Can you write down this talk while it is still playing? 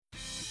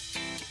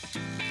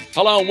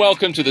Hello and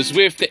welcome to the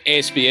Zwift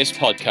SBS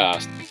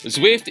podcast.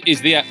 Zwift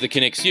is the app that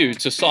connects you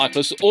to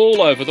cyclists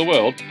all over the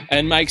world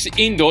and makes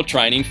indoor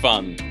training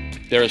fun.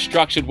 There are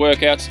structured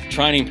workouts,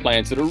 training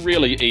plans that are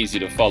really easy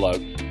to follow,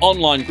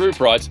 online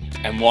group rides,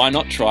 and why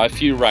not try a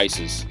few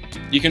races?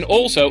 You can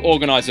also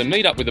organise a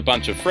meetup with a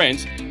bunch of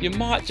friends. You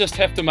might just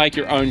have to make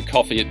your own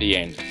coffee at the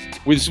end.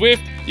 With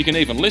Zwift, you can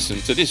even listen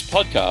to this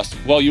podcast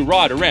while you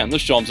ride around the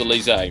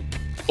Champs-Élysées.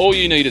 All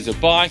you need is a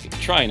bike,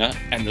 trainer,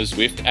 and the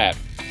Zwift app.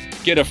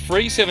 Get a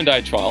free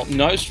 7-day trial,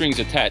 no strings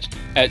attached,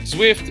 at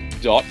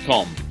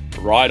Zwift.com.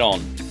 Ride on.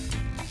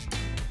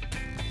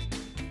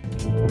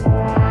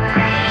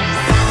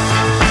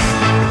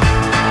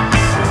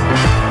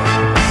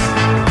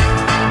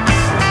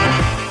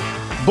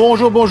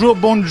 Bonjour, bonjour,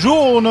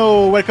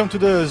 buongiorno. Welcome to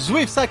the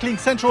Zwift Cycling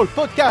Central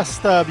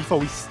podcast. Before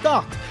we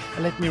start,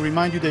 let me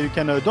remind you that you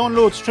can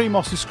download, stream,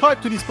 or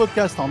subscribe to this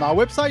podcast on our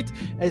website,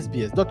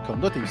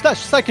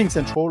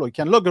 sbs.com.au/cyclingcentral, or you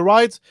can log a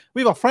ride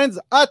with our friends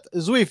at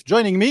Zwift.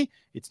 Joining me,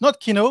 it's not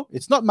Kino,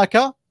 it's not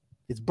Macca,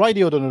 it's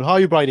Bridie O'Donnell. How are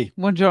you, Bridie?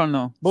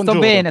 Buongiorno.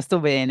 Buongiorno. Sto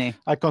bene.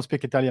 I can't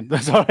speak Italian.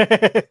 Sorry.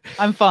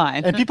 I'm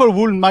fine. And people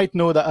might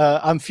know that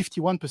I'm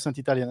 51%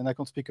 Italian and I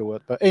can't speak a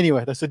word. But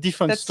anyway, that's a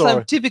different story.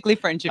 That's typically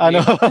French of I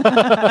you.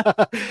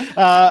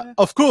 know.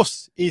 Of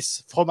course,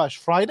 it's Fromage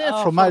Friday,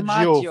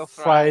 Formaggio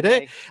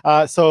Friday.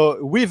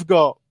 So we've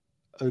got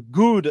a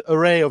good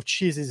array of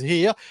cheeses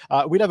here.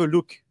 We'll have a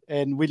look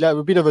and we'll have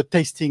a bit of a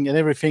tasting and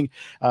everything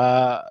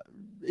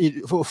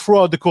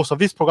throughout the course of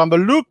this program.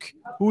 But look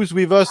who's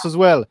with us as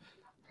well.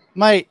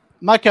 Mate,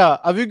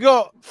 Macca, have you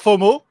got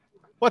FOMO?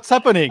 What's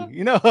happening?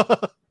 You know.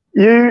 Hi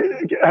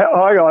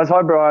guys,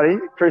 hi Bridie,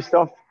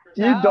 Christoph.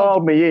 You Ciao.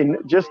 dialed me in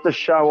just to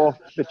show off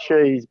the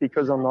cheese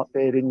because I'm not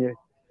there, didn't you?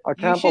 I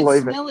can't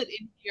believe You should smell it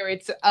in here.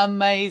 It's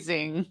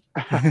amazing.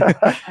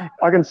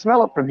 I can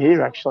smell it from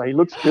here. Actually, it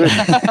looks good.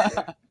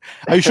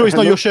 Are you sure it's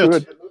not your shirt?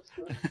 Good.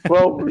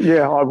 Well,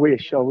 yeah, I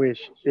wish.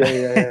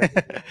 Yeah.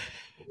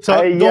 So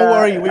Hey, don't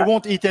worry, we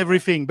won't eat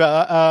everything.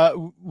 But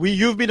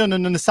you've been on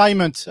an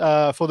assignment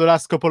for the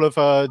last couple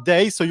of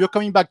days, so you're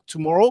coming back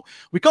tomorrow.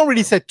 We can't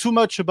really say too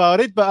much about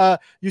it, but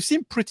you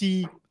seem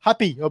pretty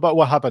happy about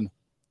what happened.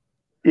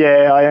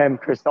 Yeah, I am,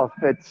 Christoph.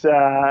 It's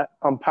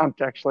I'm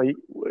pumped actually.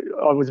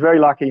 I was very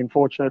lucky and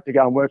fortunate to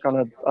go and work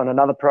on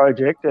another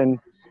project, and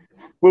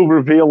we'll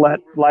reveal that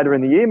later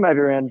in the year, maybe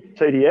around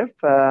TDF.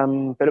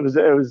 But it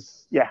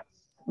was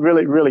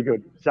really, really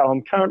good. So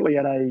I'm currently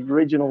at a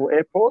regional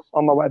airport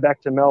on my way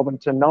back to Melbourne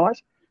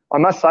tonight. I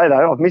must say,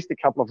 though, I've missed a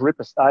couple of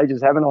ripper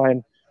stages, haven't I?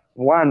 And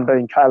one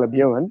being Caleb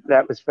Ewan.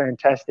 That was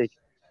fantastic.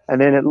 And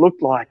then it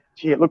looked like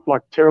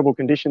terrible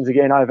conditions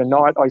again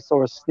overnight. I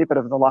saw a snippet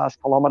of the last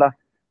kilometre,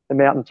 the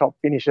mountaintop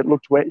finish. It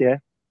looked wet, yeah.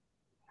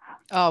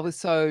 Oh, it was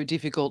so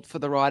difficult for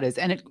the riders.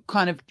 And it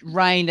kind of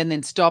rained and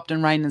then stopped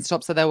and rained and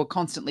stopped. So they were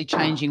constantly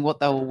changing what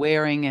they were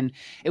wearing, and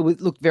it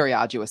looked very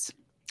arduous.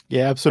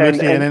 Yeah,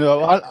 absolutely. And then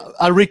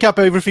I'll recap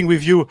everything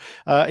with you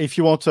if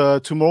you want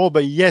tomorrow.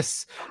 But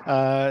yes,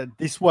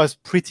 this was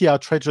pretty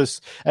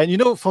outrageous. And, you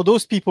know, for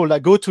those people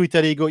that go to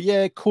Italy, go,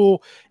 yeah,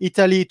 cool,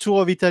 Italy,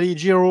 Tour of Italy,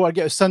 Giro, I'll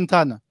get a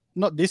suntan.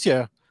 Not this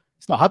year.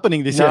 It's not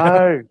happening this year.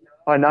 No,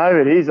 I know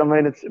it is. I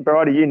mean, it's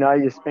Bridie, you know,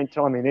 you spent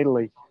time in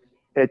Italy.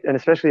 And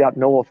especially up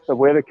north, the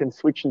weather can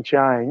switch and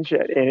change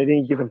at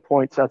any given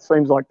point. So it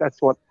seems like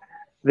that's what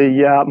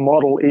the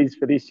model is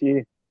for this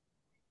year.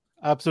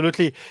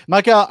 Absolutely.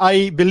 Macca,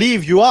 I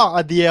believe you are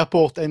at the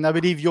airport and I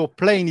believe your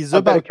plane is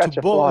about to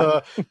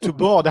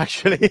board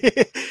actually.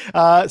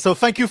 So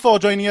thank you for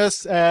joining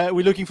us.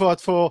 We're looking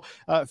forward for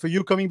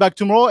you coming back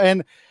tomorrow,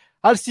 and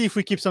I'll see if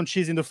we keep some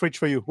cheese in the fridge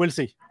for you. We'll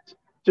see.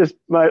 Just,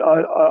 mate,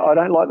 I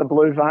don't like the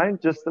blue vein,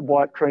 just the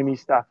white creamy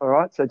stuff, all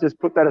right? So just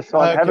put that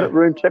aside. Okay. Have it at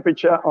room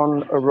temperature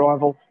on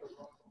arrival.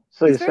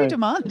 See you soon. It's very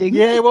demanding.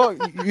 Yeah, well,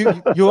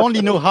 you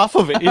only know half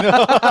of it, you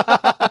know.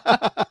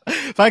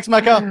 Thanks,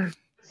 Macca.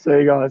 See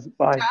you guys.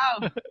 Bye.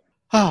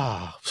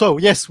 Ciao. So,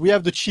 yes, we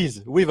have the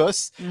cheese with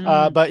us.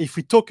 But if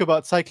we talk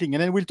about cycling,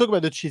 and then we'll talk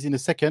about the cheese in a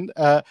second,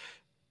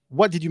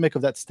 what did you make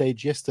of that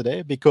stage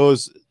yesterday?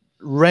 Because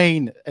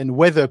rain and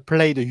weather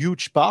played a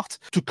huge part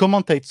to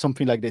commentate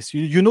something like this.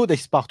 You know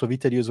this part of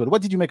Italy as well.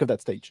 What did you make of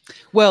that stage?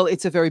 Well,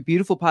 it's a very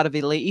beautiful part of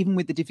Italy. Even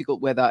with the difficult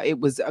weather,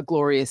 it was a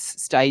glorious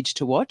stage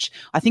to watch.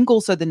 I think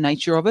also the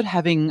nature of it,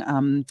 having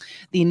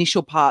the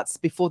initial parts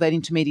before that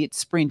intermediate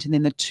sprint, and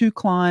then the two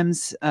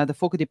climbs, the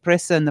Forca di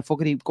Presa and the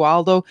Forca di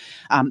Gualdo,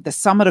 the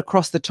summit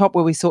across the top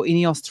where we saw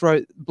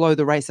Ineos blow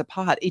the race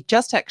apart. It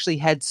just actually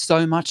had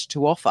so much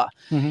to offer.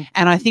 Mm-hmm.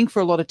 And I think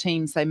for a lot of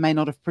teams, they may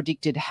not have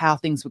predicted how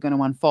things were going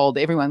to unfold.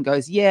 Everyone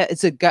goes, yeah,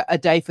 it's a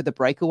day for the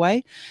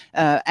breakaway.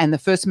 And the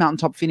first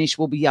mountaintop finish,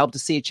 we'll be able to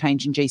see a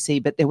change in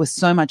GC. But there was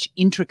so much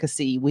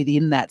intricacy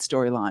within that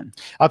storyline.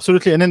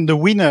 Absolutely. And then the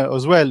winner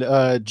as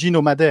well,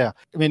 Gino Madère.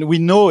 I mean, we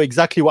know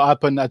exactly what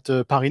happened at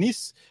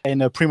Paris-Nice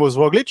and Primož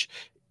Roglič.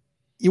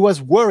 he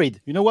was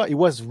worried. You know what? He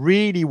was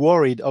really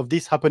worried of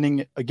this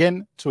happening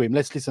again to him.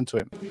 Let's listen to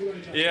him.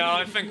 Yeah,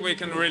 I think we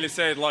can really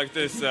say it like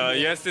this.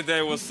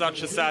 Yesterday was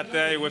such a sad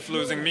day with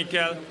losing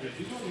Mikel.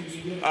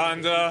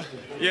 And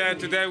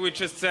today we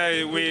just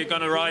say we're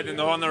going to ride in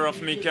the honor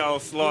of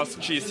Mikel's lost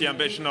GC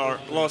ambition or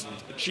lost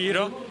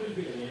Giro.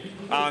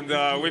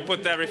 And we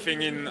put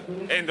everything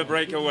in the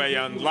breakaway.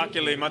 And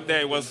luckily,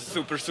 Matej was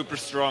super, super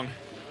strong.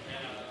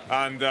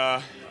 And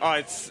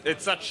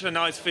it's such a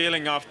nice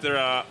feeling after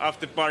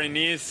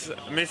Paris-Nice,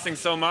 missing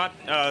so much,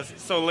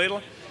 so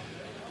little,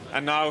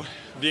 and now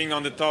being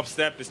on the top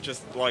step is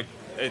just like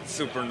it's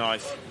super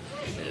nice.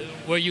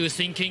 Were you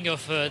thinking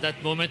of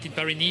that moment in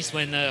Paris-Nice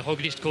when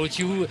Roglic caught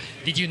you?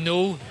 Did you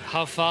know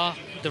how far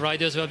the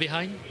riders were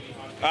behind?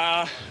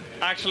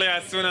 Actually,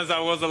 as soon as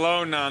I was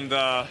alone and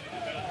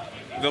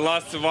the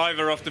last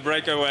survivor of the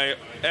breakaway,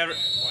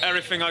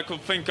 everything I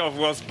could think of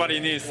was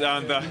Paris-Nice,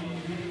 and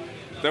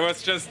there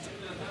was just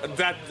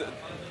that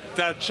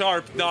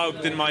sharp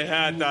doubt in my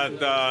head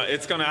that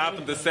it's going to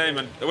happen the same.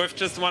 And with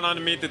just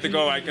 100 meters to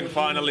go, I can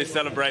finally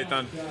celebrate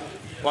and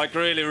like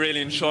really,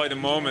 really enjoy the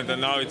moment.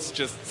 And now it's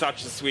just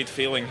such a sweet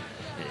feeling.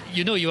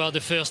 You know, you are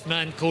the first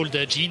man called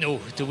Gino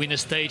to win a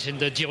stage in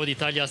the Giro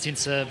d'Italia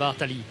since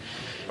Bartali.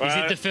 Is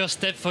it the first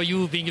step for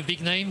you being a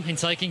big name in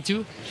cycling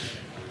too?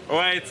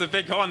 Well, it's a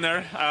big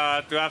honor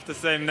to have the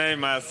same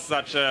name as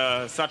such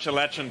a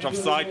legend of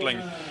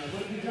cycling.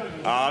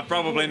 I'm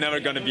probably never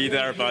going to be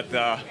there, but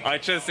I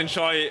just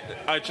enjoy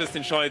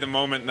the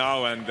moment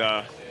now, and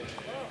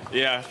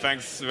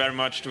thanks very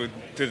much to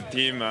the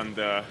team and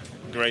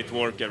great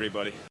work,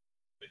 everybody.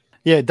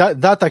 Yeah,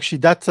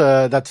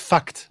 that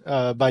fact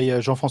by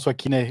Jean-François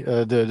Quinet,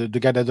 the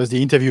guy that does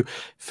the interview,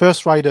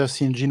 first rider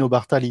since Gino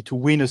Bartali to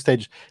win a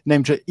stage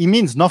named, it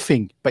means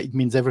nothing, but it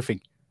means everything.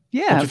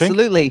 Yeah,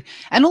 absolutely.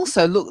 And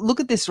also, look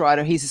at this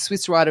rider. He's a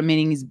Swiss rider,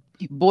 meaning he's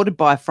bordered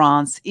by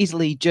France,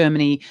 Italy,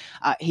 Germany.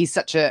 He's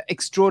such an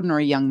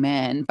extraordinary young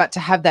man. But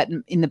to have that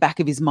in the back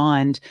of his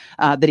mind,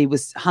 that he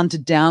was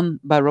hunted down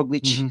by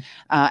Roglic,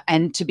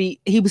 and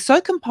he was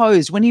so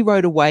composed when he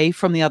rode away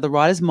from the other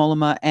riders,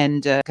 Mollema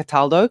and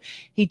Cataldo.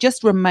 He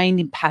just remained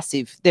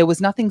impassive. There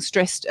was nothing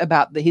stressed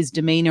about his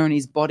demeanor and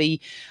his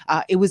body.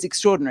 It was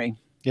extraordinary.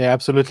 Yeah,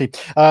 absolutely.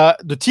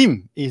 The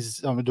team is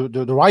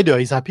the rider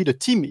is happy. The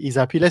team is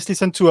happy. Let's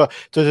listen to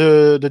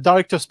the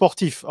director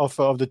sportif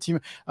of the team,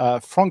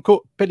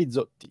 Franco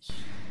Pellizzotti.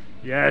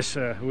 Yes,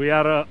 we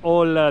are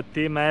all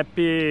team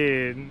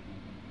happy.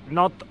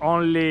 Not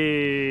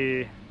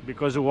only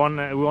because we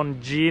won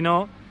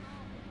Gino,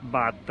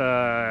 but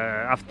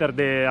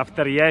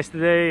after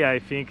yesterday, I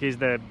think is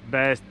the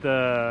best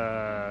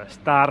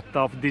start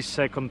of this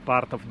second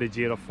part of the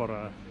Giro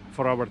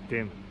for our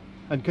team.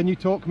 And can you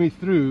talk me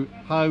through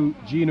how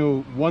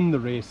Gino won the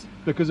race?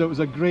 Because it was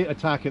a great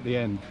attack at the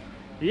end.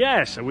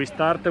 Yes, we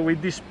started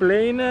with this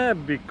plane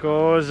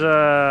because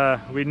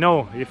we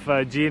know if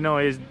Gino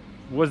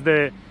was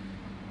the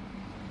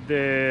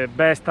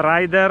best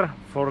rider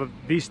for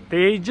this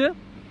stage.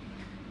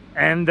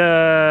 And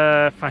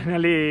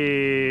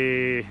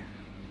finally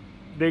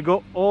they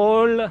go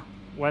all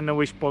when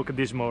we spoke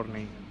this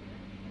morning.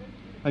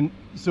 And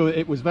so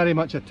it was very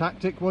much a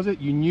tactic, was it?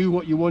 You knew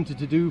what you wanted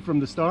to do from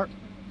the start?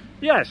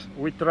 Yes,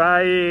 we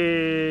try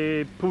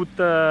put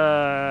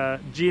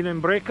Gino in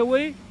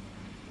breakaway.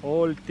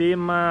 All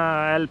team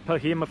help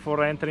him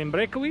for entering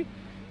breakaway.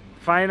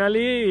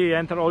 Finally, he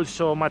entered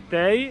also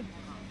Matej,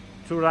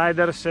 2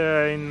 riders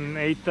in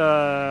 8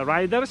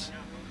 riders.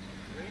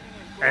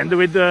 And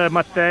with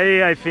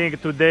Matej, I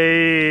think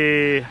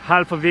today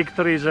half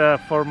victories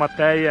for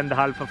Matej and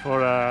half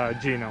for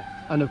Gino.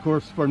 And of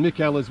course for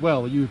Mikel as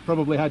well. You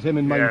probably had him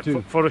in mind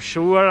too. For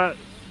sure.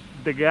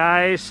 The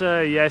guys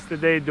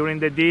yesterday during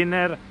the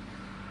dinner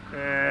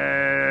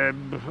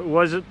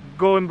was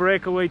going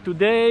breakaway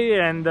today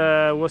and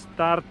was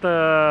start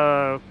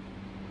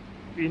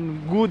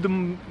in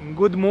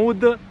good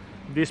mood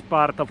this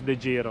part of the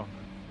Giro.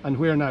 And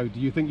where now? Do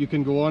you think you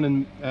can go on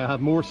and have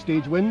more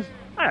stage wins?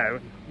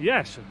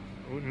 Yes.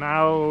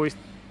 Now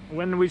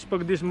when we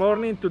spoke this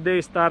morning,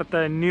 today start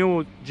a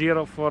new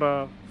Giro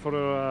for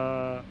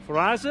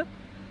us.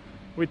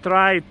 We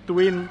try to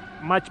win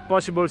much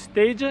possible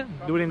stage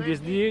during this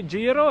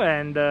Giro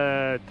and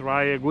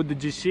try a good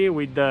GC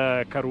with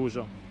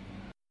Caruso.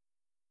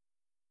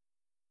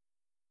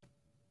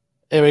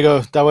 There we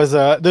go. That was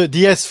the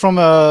DS from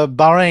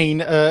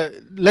Bahrain.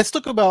 Let's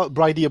talk about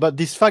Bridie, about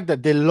this fact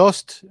that they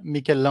lost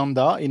Mikel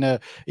Landa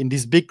in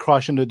this big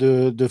crash and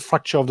the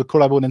fracture of the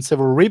collarbone and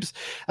several ribs,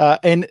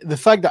 and the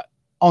fact that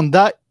on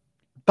that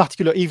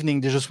particular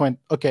evening they just went,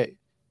 okay,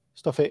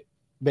 stop it.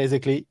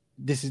 Basically,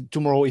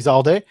 tomorrow is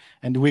our day,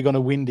 and we're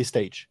gonna win this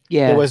stage.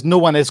 Yeah, there was no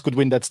one else could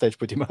win that stage,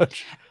 pretty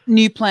much.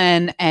 new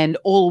plan, and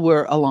all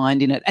were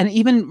aligned in it. And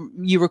even,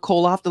 you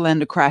recall, after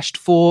Landa crashed,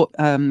 4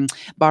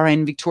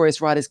 Bahrain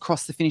victorious riders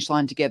crossed the finish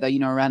line together,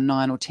 around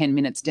 9 or 10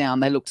 minutes down.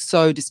 They looked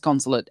so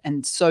disconsolate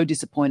and so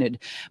disappointed.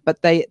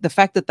 But the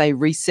fact that they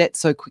reset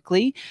so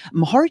quickly,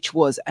 Mohoric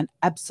was an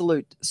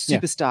absolute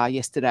superstar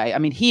yesterday. I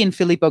mean, he and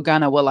Filippo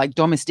Ganna were like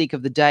Domestique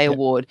of the Day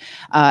award.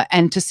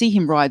 And to see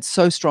him ride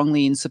so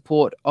strongly in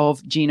support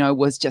of Gino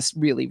was just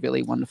really,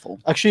 really wonderful.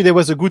 Actually, there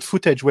was a good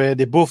footage where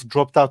they both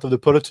dropped out of the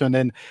peloton,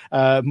 and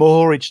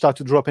Mohoric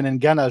started to drop in, and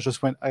Ganna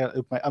just went,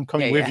 I'm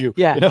coming with you.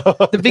 Yeah,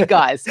 the big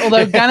guys.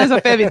 Although Ganna's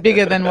a fair bit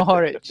bigger than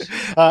Mohoric.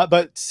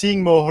 But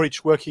seeing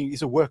Mohoric working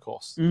is a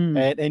workhorse.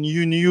 And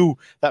you knew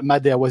that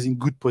Madea was in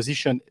good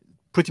position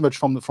pretty much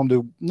from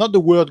the not the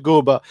word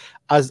go, but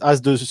as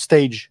the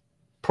stage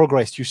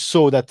progressed, you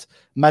saw that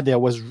Madea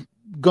was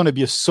going to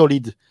be a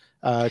solid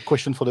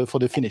question for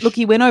the finish. Look,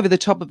 he went over the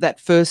top of that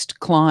first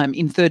climb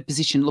in 3rd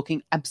position,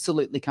 looking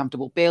absolutely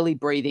comfortable, barely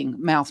breathing,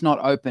 mouth not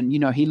open.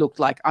 He looked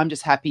like, I'm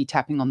just happy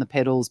tapping on the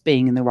pedals,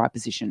 being in the right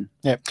position.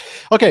 Yeah.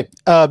 Okay.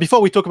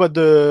 Before we talk about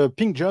the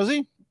pink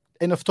jersey,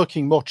 enough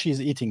talking, more cheese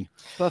eating.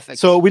 Perfect.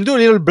 So we'll do a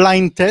little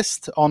blind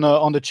test on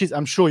the cheese.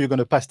 I'm sure you're going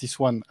to pass this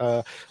one.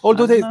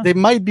 Although there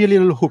might be a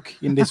little hook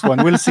in this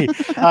one. We'll see.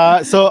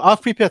 So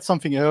I've prepared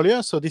something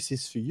earlier. So this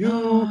is for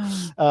you.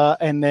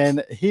 And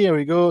then here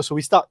we go. So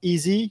we start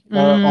easy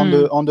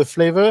on the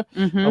flavor.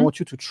 I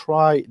want you to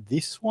try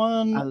this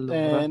one.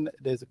 And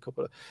there's a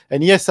couple.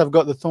 And yes, I've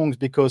got the thongs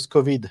because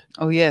COVID.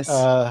 Oh, yes.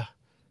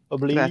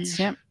 Oblige.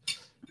 Yeah.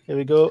 Here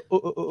we go.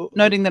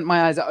 Noting that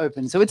my eyes are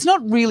open. So it's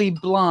not really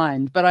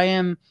blind, but I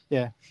am.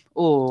 Yeah.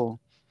 Oh,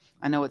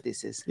 I know what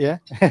this is. Yeah.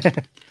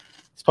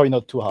 It's probably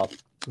not too hard.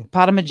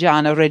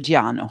 Parmigiano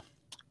Reggiano.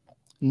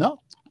 No.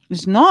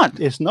 It's not.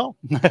 It's not.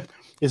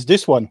 It's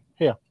this one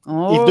here.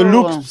 Oh. If the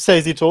look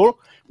says it all,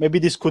 maybe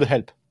this could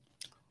help.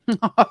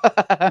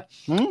 I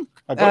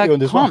got you on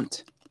this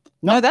Comte.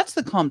 One. No, that's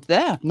the Comte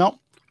there. No.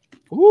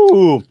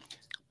 Ooh.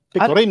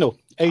 Pecorino.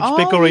 Aged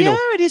pecorino. Yeah,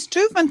 it is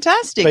too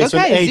fantastic. Based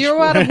okay,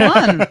 0 out of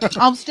 1.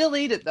 I'll still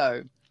eat it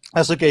though.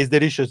 That's okay. It's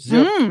delicious.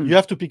 You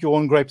have to pick your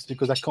own grapes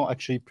because I can't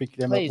actually pick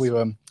them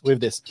up with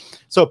this.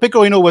 So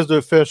pecorino was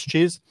the first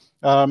cheese.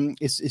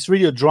 It's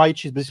really a dry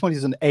cheese, but this one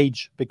is an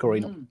aged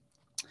pecorino.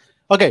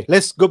 Okay,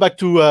 let's go back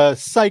to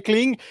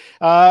cycling.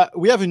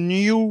 We have a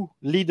new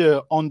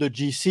leader on the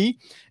GC.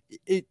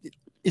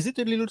 Is it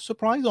a little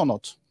surprise or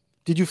not?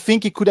 Did you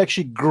think he could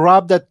actually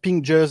grab that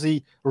pink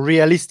jersey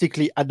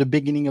realistically at the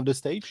beginning of the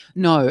stage?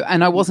 No,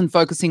 and I wasn't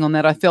focusing on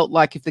that. I felt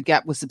like if the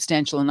gap was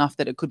substantial enough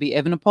that it could be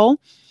Evenepoel.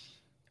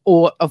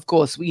 Or, of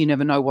course, you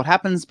never know what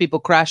happens. People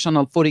crash on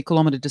a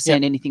 40-kilometre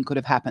descent. Anything could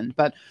have happened.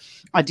 But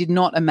I did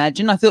not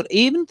imagine. I thought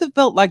even if it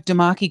felt like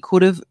Demarchi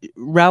could have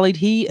rallied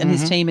he and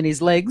his team and his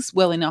legs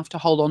well enough to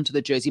hold on to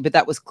the jersey. But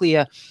that was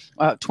clear.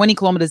 20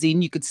 kilometres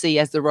in, you could see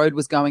as the road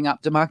was going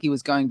up, Demarchi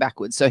was going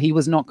backwards. So he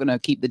was not going to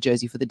keep the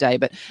jersey for the day.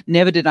 But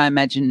never did I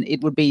imagine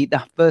it would be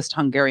the first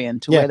Hungarian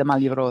to wear the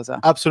Maglia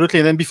Rosa. Absolutely.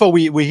 And then before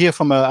we hear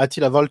from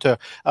Attila Walter,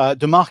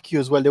 Demarchi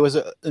as well, there was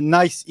a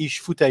nice-ish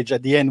footage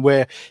at the end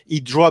where he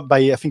dropped by,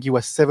 I think he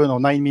was 7 or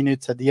 9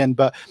 minutes at the end,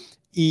 but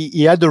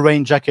he had the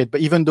rain jacket,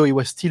 but even though he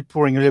was still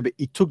pouring a little bit,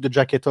 he took the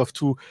jacket off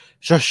to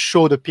just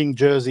show the pink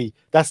jersey.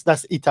 That's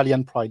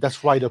Italian pride.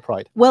 That's rider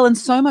pride. Well, and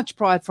so much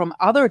pride from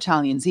other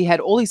Italians. He had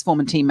all his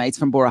former teammates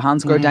from Bora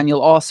Hansgrohe,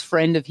 Daniel Oss,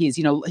 friend of his.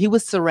 He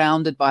was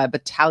surrounded by a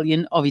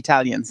battalion of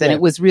Italians, and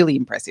it was really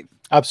impressive.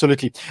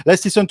 Absolutely.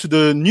 Let's listen to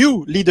the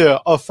new leader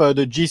of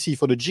the GC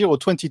for the Giro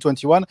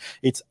 2021.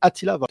 It's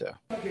Attila Walter.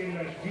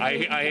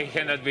 I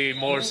cannot be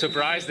more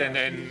surprised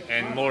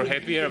and more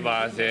happier,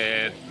 but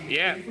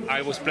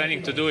I was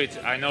planning to do it.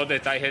 I know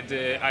that I had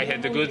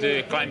the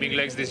good climbing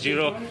legs this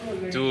Giro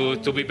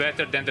to be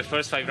better than the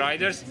first 5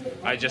 riders.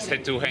 I just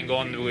had to hang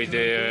on with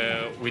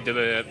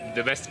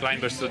the best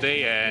climbers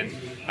today, and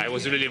I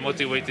was really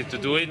motivated to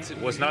do it. It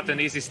was not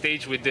an easy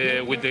stage with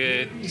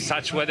the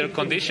such weather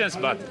conditions,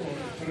 but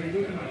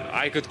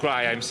I could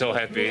cry. I'm so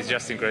happy. It's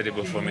just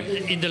incredible for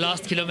me. In the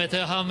last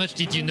kilometer, how much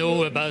did you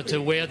know about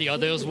where the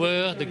others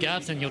were, the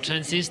gaps and your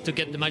chances to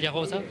get the Maglia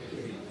Rosa?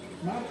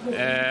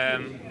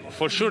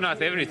 For sure,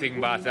 not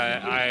everything, but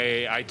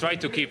I try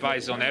to keep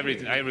eyes on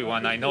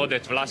everyone. I know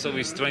that Vlasov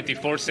is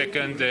 24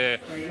 second,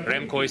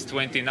 Remco is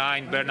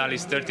 29, Bernal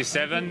is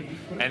 37,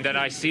 and then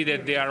I see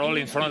that they are all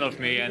in front of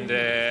me, and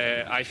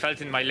I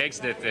felt in my legs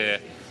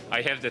that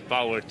I have that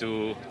power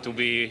to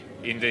be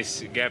in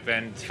this gap,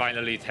 and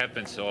finally it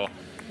happened. So,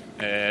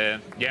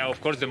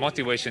 of course, the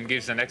motivation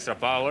gives an extra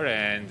power,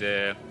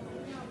 and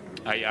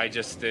I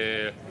just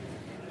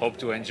hope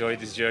to enjoy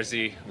this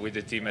jersey with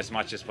the team as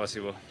much as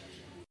possible.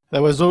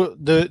 That was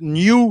the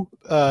new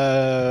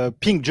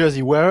pink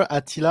jersey wearer,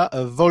 Attila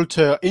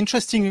Walter.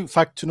 Interesting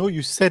fact to know,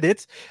 you said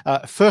it,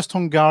 first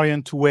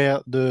Hungarian to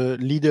wear the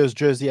leader's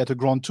jersey at a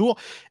Grand Tour.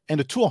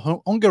 And the Tour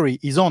of Hungary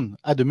is on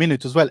at the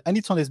minute as well. And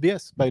it's on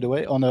SBS, by the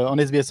way, on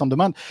SBS On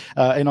Demand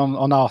and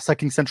on our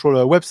Cycling Central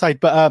website.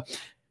 But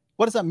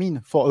what does that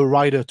mean for a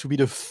rider to be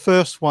the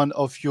first one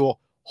of your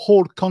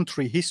whole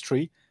country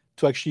history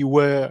to actually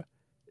wear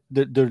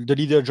the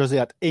leader jersey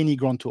at any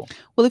Grand Tour.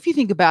 Well, if you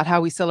think about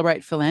how we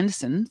celebrate Phil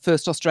Anderson,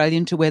 first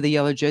Australian to wear the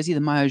yellow jersey, the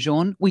maillot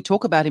jaune, we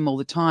talk about him all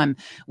the time.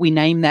 We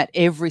name that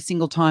every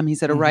single time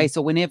he's at a race,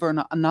 or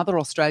whenever another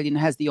Australian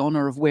has the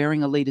honour of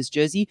wearing a leader's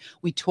jersey,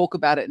 we talk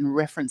about it and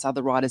reference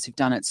other riders who've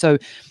done it. So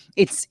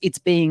it's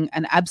being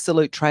an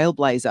absolute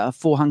trailblazer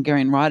for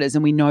Hungarian riders,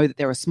 and we know that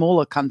they're a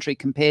smaller country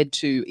compared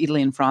to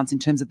Italy and France in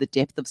terms of the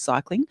depth of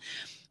cycling.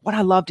 What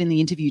I loved in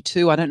the interview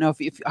too, I don't know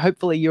if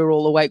hopefully you're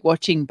all awake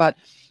watching, but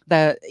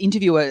the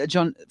interviewer,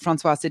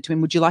 Jean-Francois, said to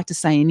him, would you like to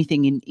say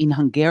anything in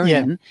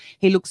Hungarian? Yeah.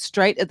 He looked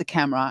straight at the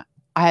camera.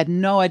 I had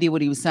no idea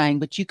what he was saying,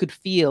 but you could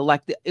feel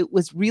like it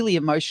was really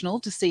emotional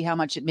to see how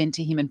much it meant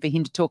to him and for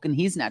him to talk in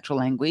his natural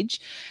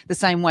language. The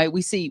same way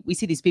we see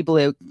these people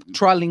who are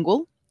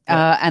trilingual.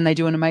 And they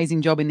do an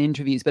amazing job in the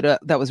interviews, but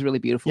that was really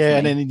beautiful. Yeah,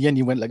 and then in the end,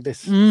 he went like this.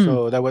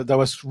 So that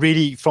was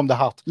really from the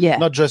heart. Yeah,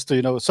 not just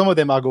some of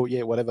them are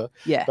whatever.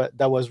 Yeah, but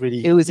that was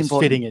really it was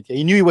important. Feeling it.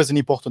 He knew it was an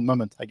important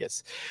moment, I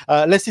guess.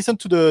 Let's listen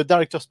to the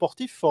director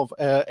sportif of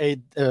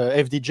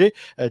FDJ,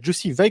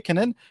 Jussi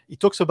Väikänen. He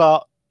talks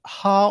about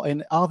how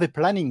and are they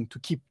planning to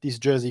keep this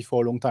jersey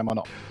for a long time or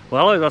not?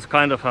 Well, it was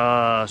kind of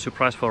a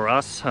surprise for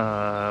us.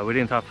 We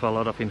didn't have a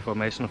lot of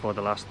information for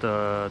the last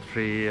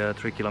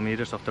 3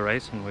 kilometers of the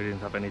race, and we didn't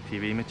have any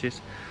TV images.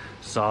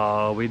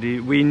 So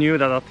we knew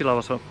that Attila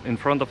was in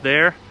front of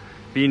there.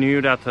 We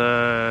knew that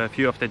a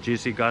few of the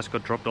GC guys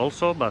got dropped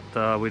also, but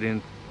we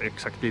didn't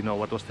exactly know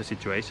what was the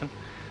situation.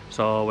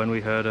 So when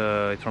we heard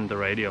it from the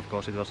radio, of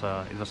course, it was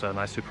a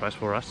nice surprise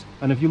for us.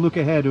 And if you look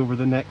ahead over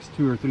the next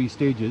 2 or 3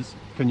 stages,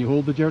 can you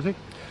hold the jersey?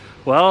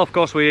 Well, of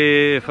course,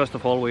 first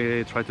of all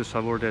we try to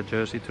savor the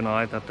jersey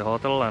tonight at the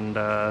hotel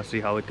and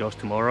see how it goes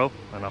tomorrow,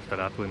 and after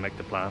that we make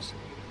the plans.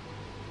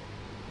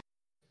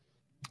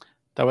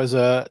 That was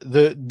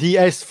the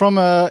DS from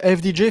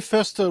FDJ.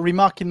 First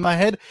remark in my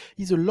head,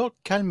 he's a lot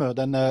calmer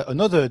than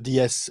another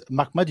DS,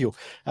 Marc Madiot,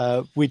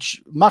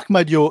 which Marc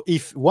Madiot,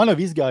 if one of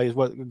his guys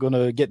was going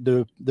to get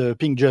the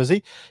pink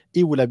jersey,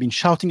 he would have been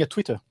shouting at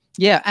Twitter.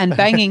 Yeah, and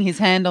banging his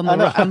hand on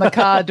the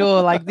car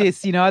door like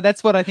this.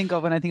 That's what I think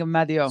of when I think of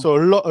Madiot. So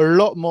a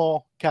lot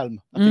more calm,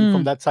 I think,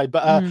 from that side.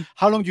 But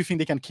how long do you think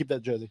they can keep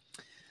that jersey?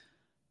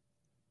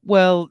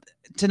 Well,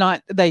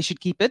 tonight they should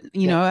keep it,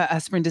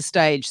 a sprinter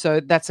stage. So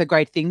that's a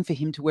great thing for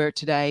him to wear it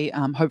today.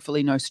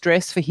 Hopefully no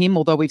stress for him,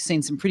 although we've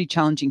seen some pretty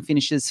challenging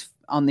finishes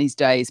on these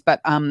days. But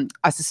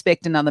I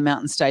suspect another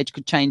mountain stage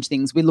could change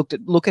things. We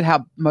look at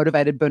how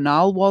motivated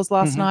Bernal was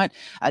last night.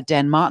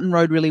 Dan Martin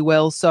rode really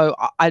well. So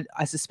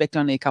I suspect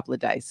only a couple of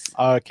days.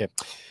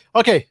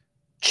 Okay.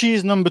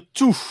 Cheese number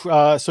 2.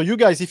 So you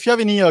guys, if you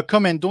have any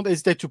comment, don't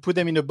hesitate to put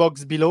them in the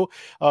box below.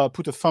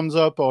 Put a thumbs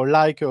up or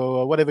like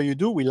or whatever you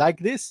do. We like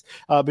this.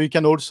 But you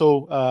can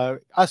also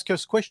ask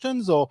us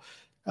questions or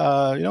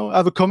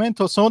have a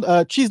comment or so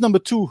on. Cheese number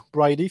 2,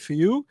 Bridie, for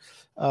you.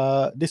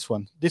 This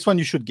one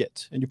you should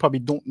get, and you probably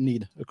don't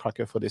need a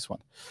cracker for this one.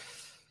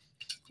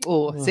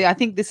 Oh, see, I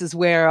think this is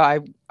where I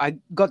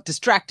got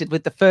distracted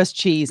with the first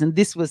cheese, and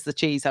this was the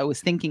cheese I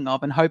was thinking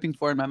of and hoping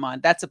for in my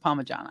mind. That's a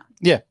Parmigiana.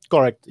 Yeah,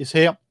 correct. It's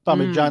here.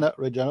 Parmigiana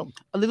Reggiano.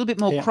 A little bit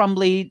more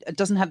crumbly. It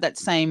doesn't have that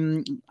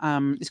same,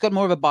 it's got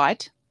more of a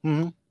bite,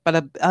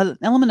 but an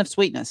element of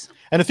sweetness.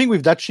 And the thing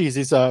with that cheese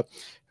is a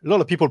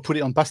lot of people put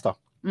it on pasta.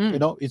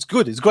 It's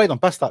good. It's great on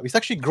pasta. It's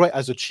actually great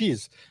as a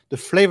cheese. The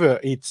flavor,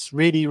 it's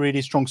really,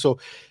 really strong. So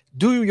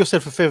do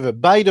yourself a favor.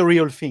 Buy the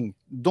real thing.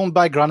 Don't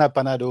buy Grana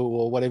Panado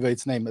or whatever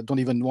its name. I don't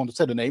even want to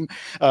say the name.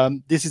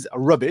 This is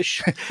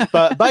rubbish.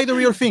 But buy the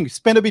real thing.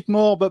 Spend a bit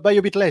more, but buy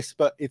a bit less.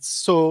 But it's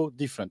so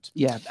different.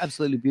 Yeah,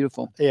 absolutely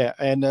beautiful. Yeah.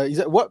 And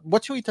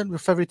what's your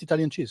favorite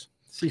Italian cheese?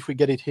 See if we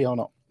get it here or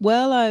not.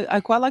 Well, I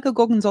quite like a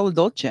Gorgonzola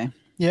Dolce.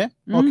 Yeah.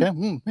 Okay.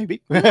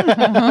 Maybe.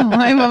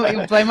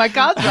 I play my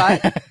cards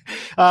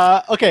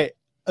right. Okay.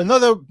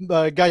 Another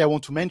guy I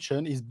want to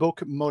mention is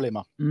Bauke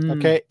Mollema.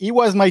 Okay. He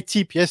was my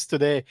tip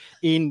yesterday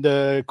in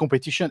the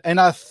competition,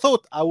 and I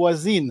thought I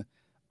was in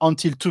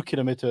until 2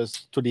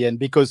 kilometers to the end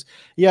because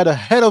he had a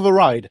hell of a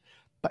ride,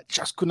 but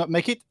just could not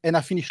make it, and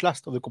I finished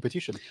last of the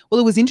competition. Well,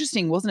 it was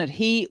interesting, wasn't it?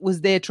 He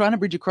was there trying to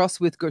bridge across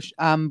with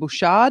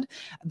Bouchard.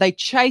 They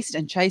chased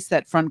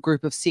that front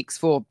group of 6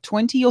 for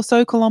 20 or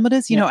so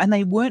kilometers, and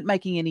they weren't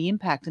making any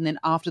impact. And then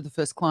after the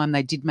first climb,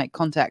 they did make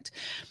contact.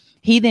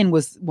 He then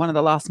was one of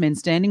the last men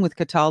standing with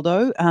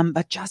Cataldo,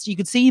 but just you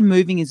could see him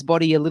moving his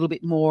body a little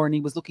bit more, and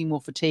he was looking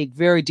more fatigued,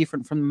 very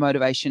different from the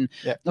motivation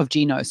of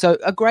Gino. So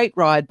a great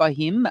ride by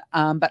him,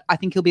 but I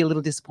think he'll be a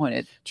little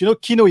disappointed. Do you know,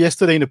 Kino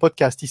yesterday in the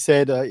podcast, he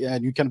said,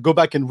 and you can go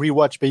back and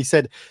rewatch, but he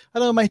said, I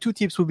don't know, my 2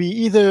 tips would be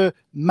either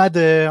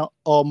Madère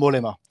or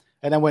Mollema.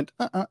 And I went,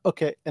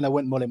 okay, and I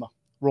went Mollema.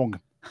 Wrong.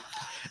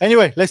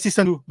 Anyway, let's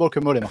listen to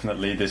Bauke Mollema.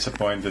 Definitely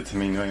disappointed. I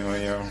mean,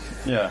 when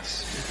you're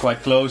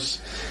quite close.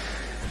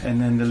 And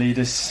then the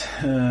leaders,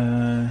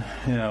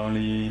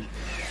 only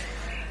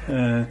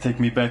take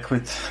me back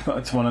with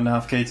about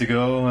 1.5K to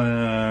go.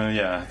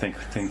 I think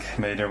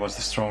Madère was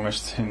the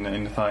strongest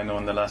in the final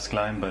on the last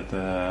climb. But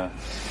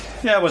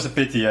it was a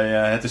pity.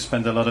 I had to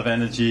spend a lot of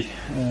energy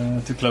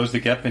to close the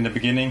gap in the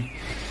beginning.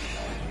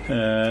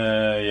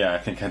 I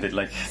think I did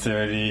like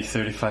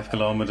 35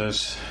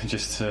 kilometers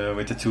just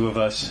with the two of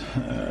us.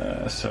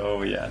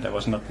 That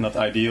was not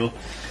ideal.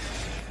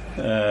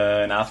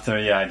 And after,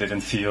 I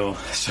didn't feel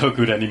so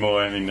good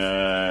anymore. I mean,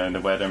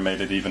 the weather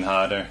made it even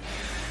harder.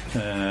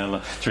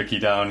 Tricky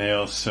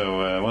downhill,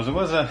 so it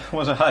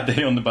was a hard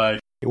day on the bike.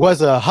 It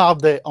was a hard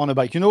day on a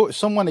bike.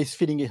 Someone is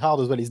feeling it hard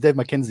as well. It's Dave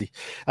McKenzie,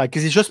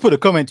 because he just put a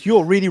comment.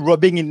 You're really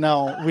rubbing it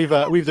now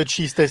with the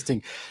cheese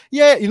testing.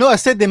 Yeah, I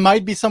said there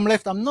might be some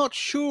left. I'm not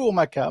sure,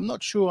 Maka. I'm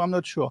not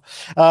sure.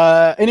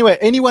 Anyway,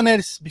 anyone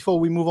else before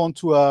we move on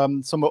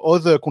to some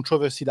other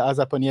controversy that has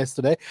happened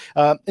yesterday?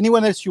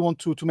 Anyone else you want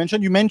to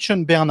mention? You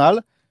mentioned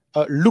Bernal.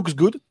 Looks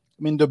good.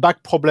 I mean, the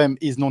back problem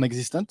is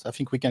non-existent. I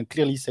think we can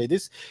clearly say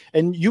this.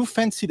 And you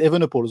fancied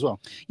Evenepoel as well.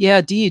 Yeah,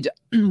 I did.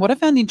 What I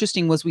found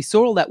interesting was we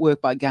saw all that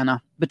work by Ganna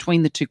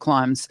between the two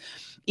climbs.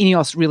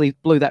 Ineos really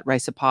blew that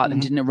race apart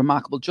and did a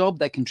remarkable job.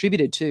 They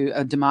contributed to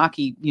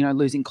Demarchi,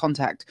 losing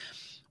contact.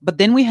 But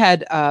then we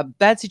had a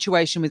bad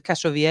situation with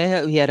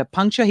Castrovieja. He had a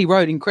puncture. He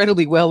rode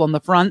incredibly well on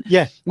the front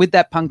with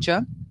that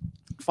puncture.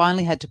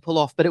 Finally had to pull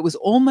off. But it was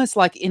almost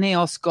like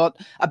Ineos got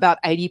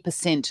about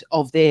 80%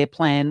 of their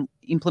plan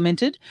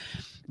implemented.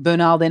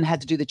 Bernal then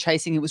had to do the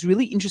chasing. It was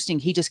really interesting.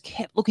 He just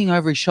kept looking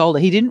over his shoulder.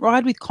 He didn't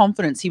ride with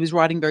confidence. He was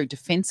riding very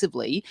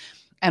defensively.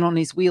 And on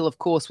his wheel, of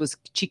course, was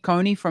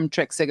Ciccone from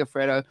Trek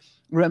Segafredo,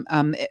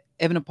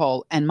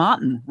 Evenepoel, and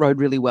Martin rode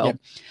really well. Yep.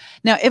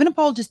 Now,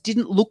 Evenepoel just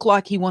didn't look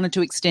like he wanted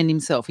to extend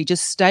himself. He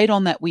just stayed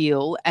on that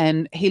wheel,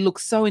 and he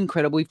looked so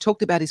incredible. We've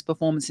talked about his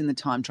performance in the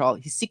time trial.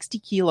 He's 60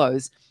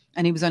 kilos.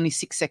 And he was only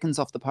 6 seconds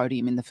off the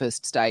podium in the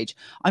first stage.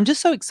 I'm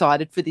just so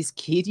excited for this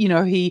kid.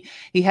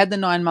 He had the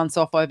 9 months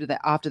off after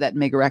that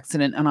mega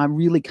accident, and I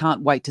really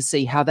can't wait to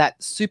see how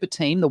that super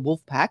team, the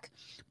Wolfpack,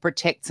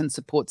 protects and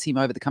supports him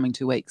over the coming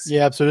 2 weeks.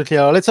 Yeah, absolutely.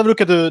 Let's have a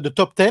look at the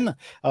top 10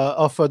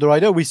 of the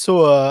rider. We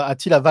saw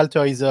Attila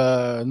Valter is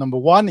number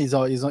 1. Is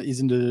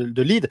in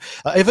the lead.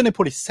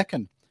 Evenepoel is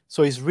second.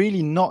 So it's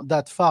really not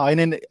that far. And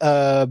then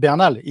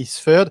Bernal is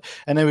third.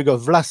 And then we got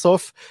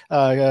Vlasov.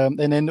 And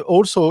then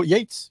also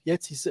Yates.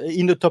 Yates is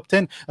in the top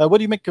 10. What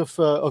do you make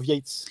of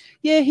Yates?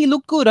 Yeah, he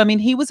looked good. I mean,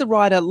 he was a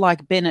rider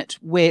like Bennett,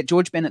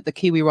 George Bennett, the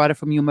Kiwi rider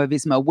from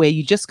Jumbo-Visma, where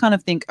you just kind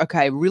of think,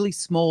 okay, really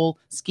small,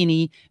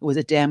 skinny. It was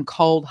a damn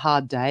cold,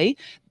 hard day.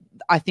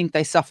 I think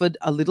they suffered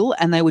a little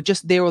and they were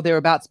just there or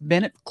thereabouts.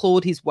 Bennett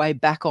clawed his way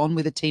back on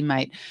with a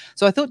teammate.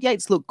 So I thought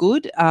Yates looked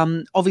good.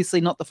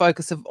 Obviously not the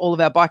focus of all of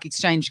our bike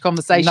exchange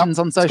conversations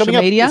on social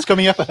media. It's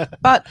coming up.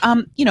 But,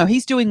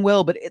 he's doing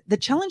well. But the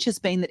challenge has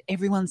been that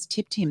everyone's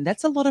tipped him.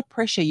 That's a lot of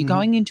pressure. You're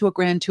going into a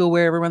Grand Tour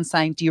where everyone's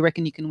saying, do you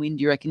reckon you can win?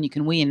 Do you reckon you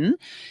can win?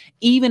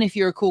 Even if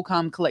you're a cool,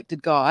 calm,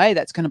 collected guy,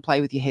 that's going to play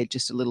with your head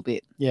just a little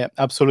bit. Yeah,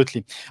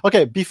 absolutely.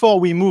 Okay, before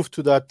we move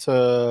to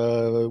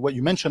that, what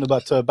you mentioned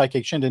about bike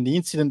exchange and the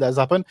incident that has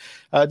happened,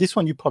 this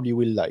one you probably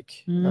will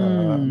like,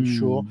 I'm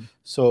sure.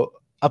 So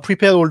I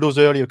prepared all those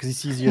earlier because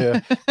it's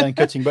easier than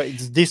cutting, but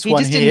it's this one here.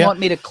 You just didn't want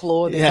me to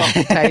claw this off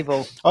the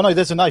table. Oh, no,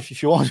 there's a knife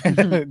if you want.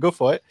 Go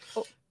for it.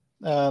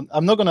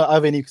 I'm not going to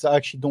have any because I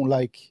actually don't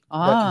like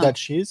that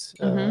cheese.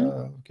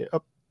 Okay,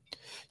 up.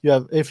 You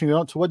have everything you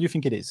want. So what do you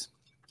think it is?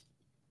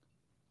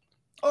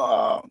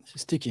 Oh,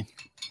 it's sticky.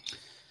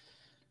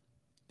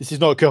 This is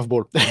not a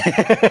curveball.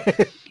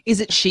 Is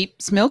it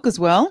sheep's milk as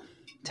well?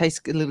 Tastes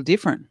a little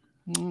different.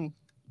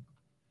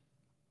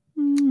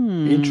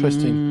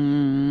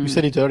 Interesting. You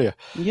said it earlier.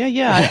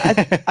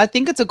 Yeah. I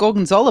think it's a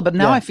gorgonzola, but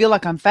now I feel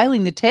like I'm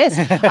failing the test.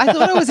 I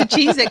thought I was a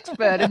cheese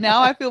expert, and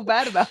now I feel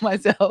bad about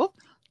myself.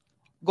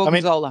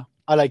 Gorgonzola.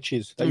 I like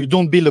cheese. You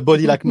don't build a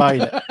body like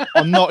mine.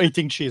 I'm not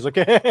eating cheese,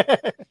 okay?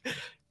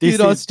 This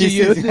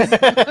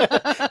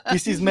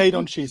is made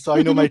on cheese, so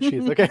I know my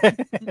cheese, okay?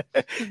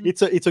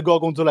 It's a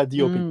gorgonzola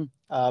DOP.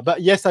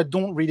 But yes, I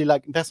don't really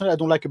like, personally, I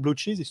don't like a blue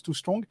cheese. It's too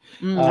strong.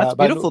 That's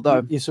beautiful,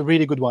 though. It's a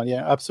really good one.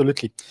 Yeah,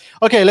 absolutely.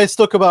 Okay, let's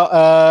talk about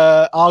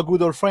our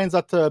good old friends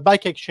at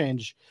Bike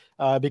Exchange,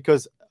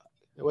 because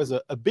there was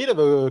a bit of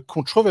a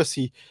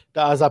controversy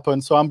that has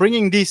happened. So I'm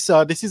bringing this.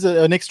 This is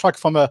an extract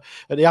from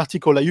the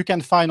article that you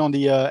can find on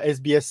the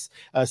SBS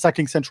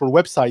Cycling Central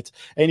website.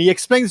 And he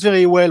explains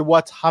very well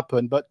what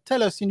happened. But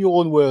tell us in your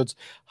own words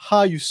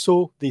how you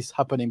saw this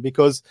happening,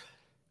 because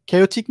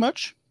chaotic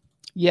much?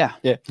 Yeah.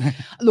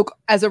 Look,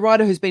 as a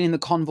rider who's been in the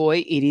convoy,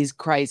 it is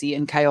crazy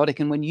and chaotic.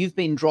 And when you've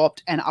been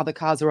dropped and other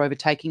cars are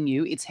overtaking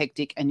you, it's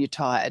hectic and you're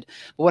tired.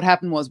 But what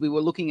happened was we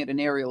were looking at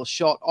an aerial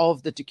shot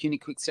of the Dakuni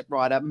Quickstep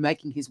rider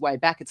making his way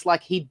back. It's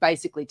like he'd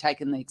basically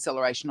taken the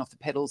acceleration off the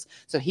pedals.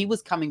 So he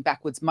was coming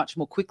backwards much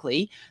more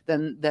quickly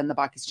than the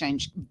Bike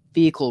Exchange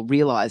vehicle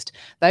realised.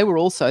 They were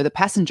also, the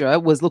passenger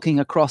was looking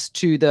across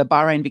to the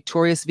Bahrain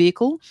Victorious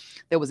vehicle.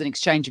 There was an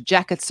exchange of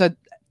jackets. So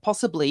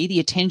possibly the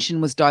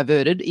attention was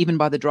diverted, even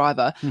by the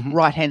driver,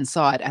 right-hand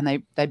side,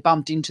 and they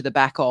bumped into the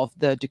back of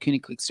the Dakuni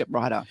Quickstep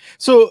rider.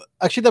 So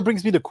actually that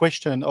brings me the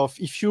question of,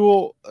 if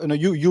you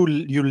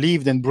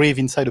lived and breathed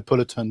inside a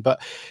peloton,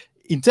 but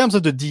in terms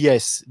of the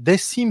DS, they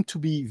seem to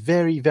be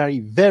very, very,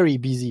 very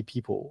busy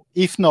people,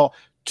 if not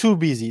too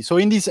busy. So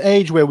in this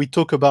age where we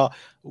talk about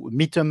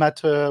meter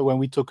matter, when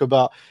we talk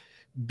about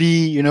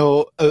be,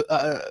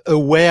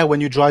 aware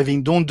when you're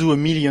driving, don't do a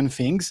million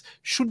things.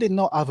 Should they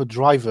not have a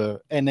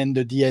driver and then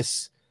the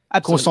DS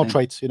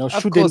concentrate?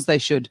 Of course they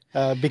should.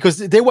 Because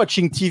they're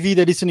watching TV,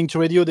 they're listening to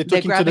radio, they're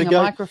talking to the guy. They're grabbing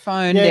a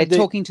microphone, they're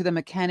talking to the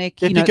mechanic.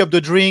 They pick up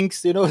the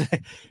drinks,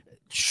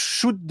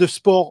 Should the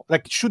sport,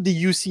 should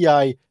the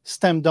UCI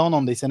stamp down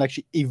on this and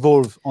actually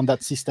evolve on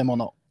that system or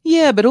not?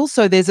 Yeah, but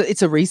also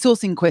it's a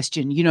resourcing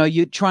question.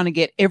 You're trying to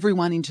get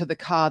everyone into the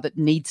car that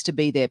needs to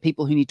be there,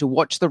 people who need to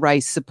watch the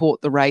race,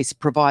 support the race,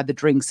 provide the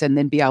drinks, and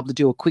then be able to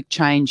do a quick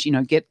change,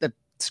 get the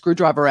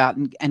screwdriver out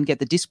and get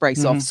the disc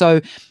brakes off.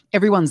 So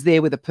everyone's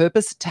there with a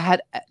purpose.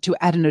 To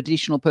add an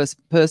additional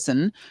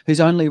person whose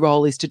only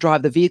role is to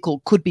drive the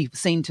vehicle could be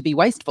seen to be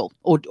wasteful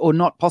or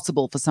not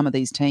possible for some of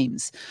these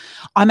teams.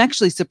 I'm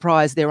actually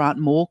surprised there aren't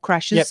more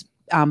crashes. Yep.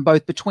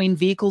 Both between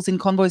vehicles in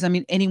convoys. I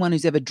mean, anyone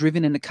who's ever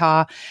driven in a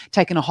car,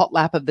 taken a hot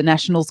lap of the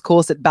Nationals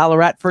course at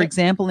Ballarat, for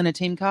example, in a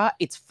team car,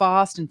 it's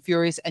fast and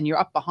furious and you're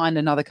up behind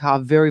another car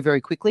very,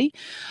 very quickly.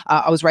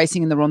 I was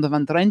racing in the Ronde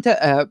van Drenthe,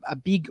 a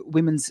big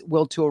women's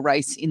World Tour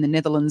race in the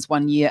Netherlands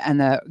one year,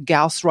 and a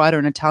Gauss rider,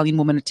 an Italian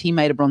woman, a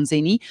teammate of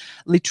Bronzini,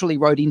 literally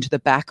rode into the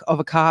back of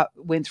a car,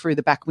 went through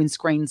the back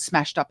windscreen,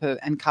 smashed up her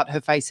and cut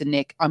her face and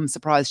neck. I'm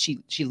surprised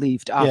she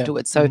lived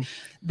afterwards. So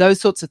those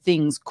sorts of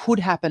things could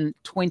happen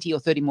 20 or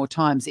 30 more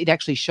times. It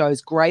actually shows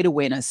great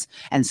awareness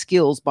and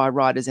skills by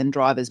riders and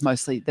drivers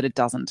mostly that it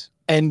doesn't.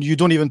 And you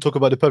don't even talk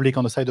about the public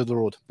on the side of the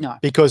road. No.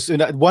 Because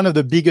one of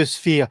the biggest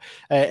fear,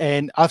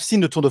 and I've seen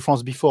the Tour de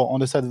France before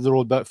on the side of the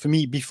road, but for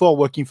me, before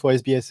working for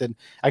SBS and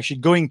actually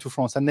going to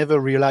France, I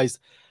never realized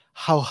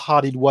how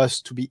hard it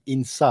was to be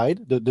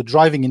inside, the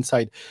driving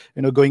inside,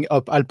 going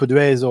up Alpe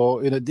d'Huez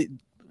or,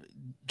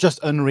 just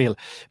unreal.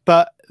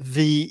 But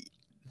the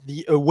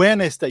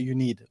awareness that you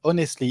need,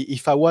 honestly,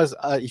 if I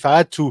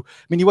had to,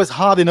 it was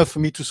hard enough for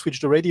me to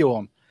switch the radio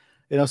on,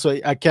 so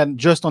I can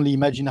just only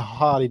imagine how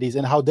hard it is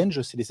and how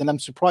dangerous it is. And I'm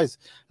surprised,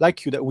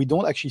 like you, that we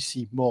don't actually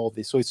see more of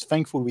this. So it's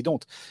thankful we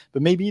don't.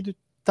 But maybe the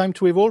time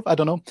to evolve, I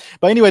don't know.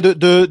 But anyway,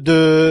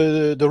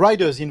 the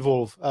riders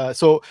involved.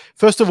 So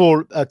first of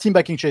all, Team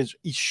Bike Exchange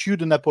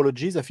issued an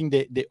apologies. I think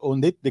they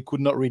owned it. They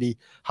could not really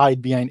hide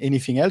behind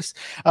anything else.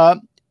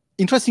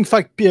 Interesting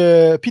fact,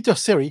 Peter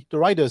Seri, the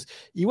riders,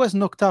 he was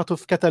knocked out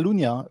of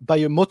Catalonia by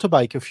a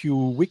motorbike a few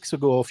weeks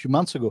ago or a few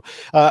months ago.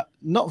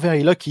 Not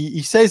very lucky.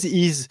 He says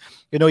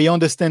he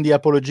understands the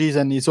apologies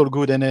and it's all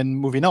good and then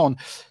moving on.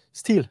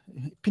 Still,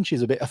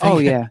 pinches a bit, I think. Oh,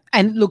 yeah.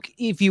 And look,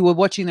 if you were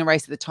watching the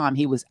race at the time,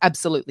 he was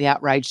absolutely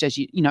outraged. As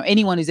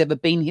anyone who's ever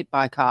been hit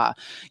by a car,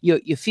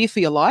 you fear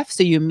for your life.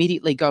 So you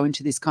immediately go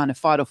into this kind of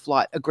fight or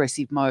flight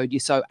aggressive mode. You're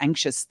so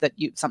anxious that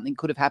something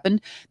could have happened.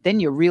 Then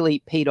you're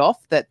really peed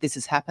off that this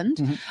has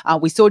happened.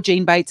 We saw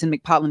Gene Bates and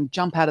Mick Partland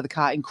jump out of the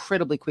car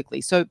incredibly quickly.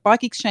 So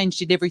Bike Exchange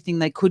did everything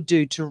they could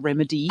do to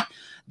remedy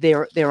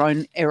their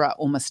own error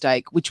or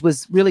mistake, which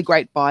was really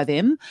great by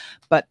them.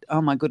 But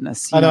oh my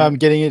goodness, I know I'm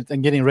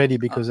getting ready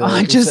because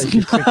this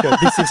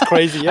is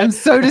crazy. Yeah? I'm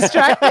so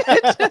distracted.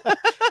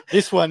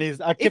 This one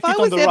is. If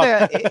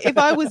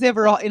I was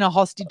ever in a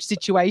hostage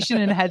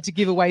situation and had to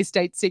give away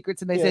state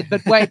secrets, and they said,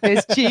 "But wait,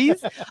 there's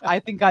cheese," I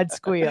think I'd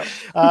squeal.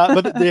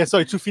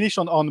 Sorry, to finish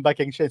on Bike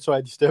Exchange. Sorry,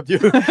 I disturbed you.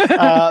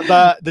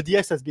 But the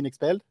DS has been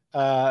expelled,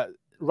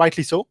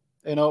 rightly so.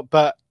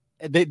 But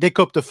they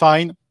copped a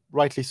fine,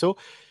 rightly so.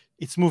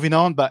 It's moving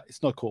on, but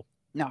it's not cool.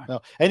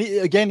 No. And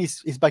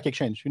it's Bike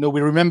Exchange.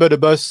 We remember the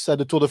bus at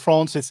the Tour de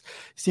France. It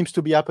seems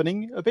to be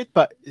happening a bit,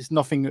 but it's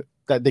nothing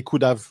that they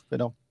could have,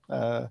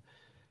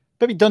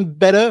 maybe done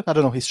better. I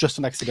don't know. It's just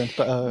an accident.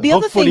 But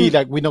hopefully,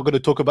 we're not going to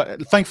talk about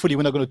it. Thankfully,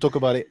 we're not going to talk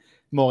about it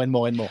more and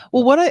more and more.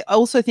 Well, what I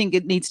also think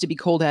it needs to be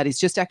called out is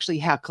just actually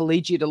how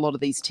collegiate a lot of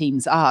these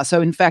teams are.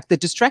 So, in fact, the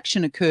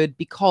distraction occurred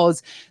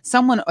because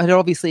someone had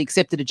obviously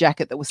accepted a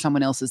jacket that was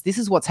someone else's. This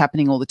is what's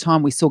happening all the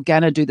time. We saw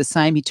Ganna do the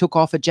same. He took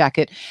off a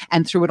jacket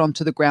and threw it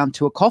onto the ground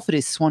to a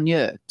Cofidis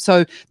soigneur.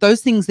 So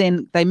those things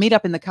then, they meet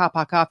up in the car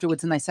park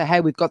afterwards and they say, hey,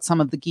 we've got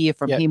some of the gear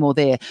from him or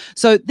there.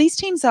 So these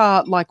teams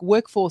are like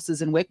workforces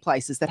and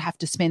workplaces that have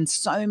to spend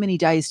so many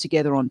days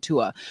together on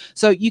tour.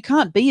 So you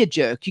can't be a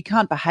jerk. You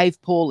can't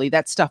behave poorly.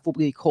 That stuff will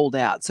be called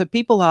out. So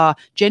people are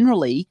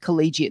generally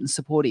collegiate and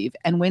supportive.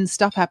 And when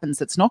stuff happens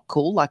that's not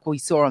cool, like we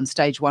saw on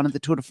stage 1 of the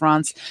Tour de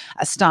France,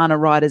 Astana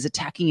riders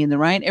attacking in the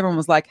rain, everyone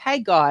was like, hey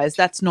guys,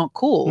 that's not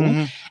cool.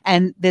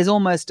 And there's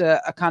almost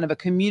a kind of a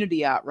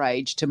community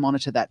outrage to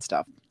monitor that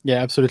stuff. Yeah,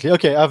 absolutely.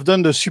 Okay, I've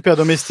done the Super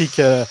Domestic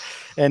so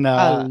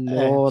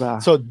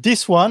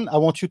this one I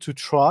want you to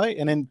try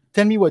and then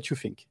tell me what you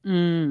think.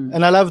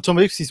 And I love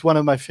Domestic. It's one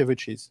of my favorite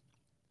cheese.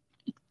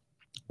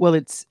 Well,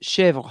 it's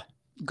chèvre,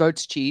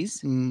 goat's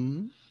cheese.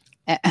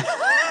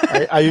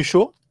 Are you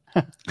sure?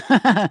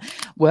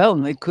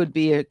 Well, it could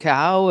be a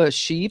cow, a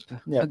sheep,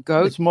 a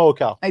goat. It's more a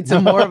cow. It's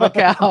more of a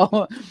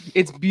cow.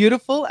 It's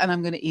beautiful, and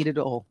I'm going to eat it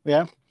all.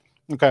 Yeah.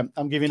 Okay,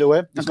 I'm giving it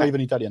away. It's not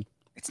even Italian.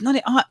 It's not.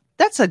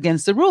 That's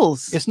against the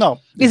rules. It's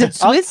not. Is it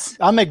Swiss?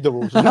 I make the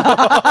rules.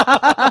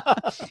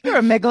 You're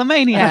a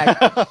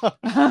megalomaniac.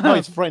 No,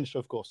 it's French,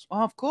 of course.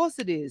 Oh, of course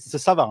it is. It's a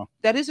Savarin.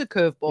 That is a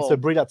curveball. It's a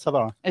Brillat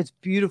Savarin. It's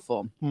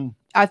beautiful. Hmm.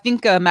 I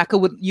think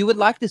Macca you would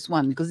like this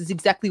one because it's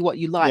exactly what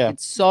you like. Yeah.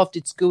 It's soft,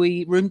 it's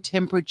gooey, room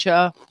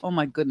temperature. Oh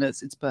my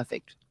goodness, it's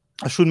perfect.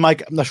 I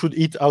should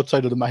eat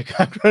outside of the mic,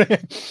 actually.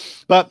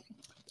 But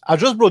I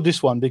just brought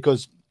this one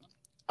because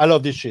I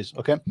love this cheese,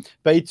 okay?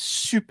 But it's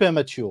super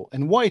mature.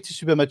 And why it's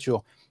super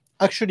mature?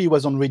 Actually, it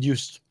was on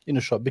reduced in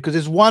a shop because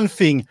there's one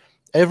thing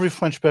every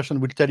French person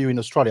will tell you in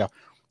Australia: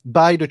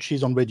 buy the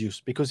cheese on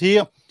reduced. Because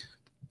here,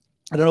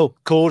 I don't know,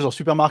 Coles or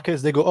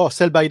supermarkets, they go, oh,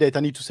 sell by date, I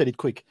need to sell it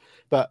quick.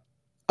 But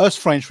us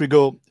French, we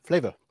go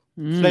flavor,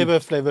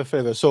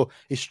 flavor. So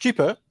it's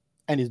cheaper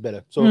and it's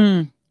better.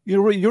 So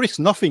you risk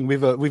nothing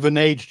with an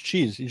aged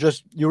cheese.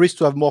 You risk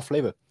to have more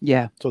flavor.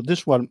 Yeah. So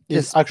this one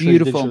is It's actually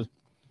beautiful. delicious.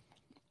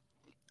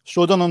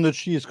 Show down on the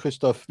cheese,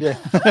 Christophe. Yeah.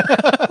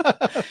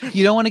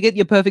 You don't want to get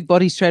your perfect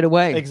body straight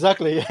away.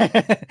 Exactly.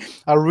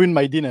 I'll ruin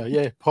my dinner.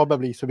 Yeah,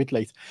 probably. It's a bit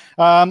late.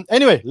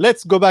 Anyway,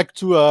 let's go back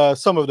to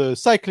some of the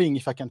cycling,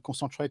 if I can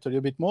concentrate a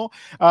little bit more.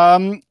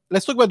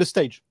 Let's talk about the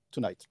stage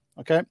tonight.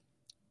 Okay.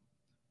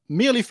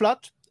 Merely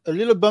flat, a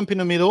little bump in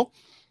the middle.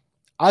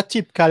 I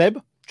tip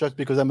Caleb just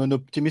because I'm an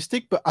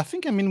optimistic, but I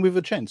think I'm in with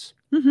a chance.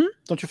 Mm-hmm.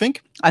 Don't you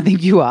think? I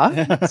think you are,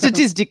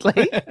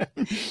 statistically.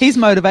 He's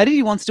motivated.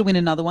 He wants to win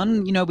another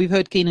one. You know, we've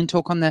heard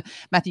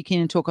Matthew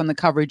Keenan talk on the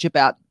coverage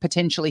about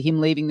potentially him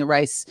leaving the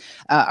race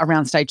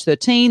around stage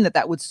 13,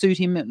 that would suit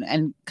him.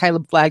 And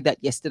Caleb flagged that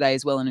yesterday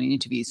as well in an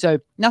interview. So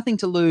nothing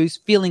to lose,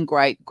 feeling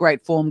great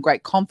form,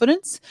 great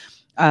confidence.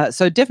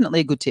 So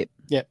definitely a good tip.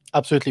 Yeah,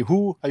 absolutely.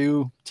 Who are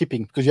you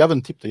tipping? Because you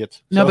haven't tipped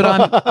yet. No,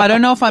 but I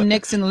don't know if I'm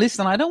next in the list,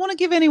 and I don't want to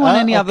give anyone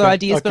any other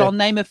ideas, but I'll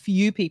name a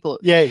few people.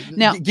 Yeah,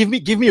 now give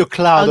me a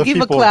cloud. I'll of give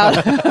people. a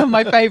cloud of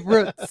my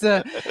favorites.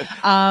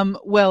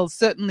 Well,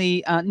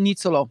 certainly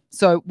Nizzolo.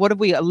 So what have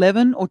we?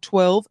 11 or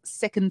 12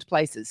 second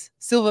places,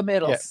 silver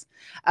medals.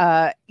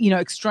 Yeah.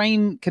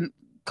 Extreme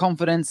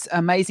confidence,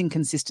 amazing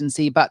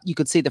consistency, but you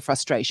could see the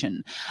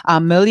frustration.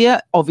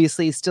 Merlier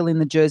obviously is still in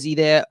the jersey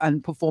there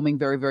and performing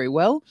very, very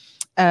well.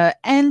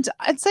 And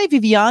I'd say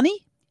Viviani,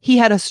 he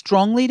had a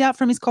strong lead out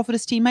from his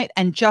Cofidis teammate,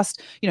 and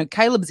just,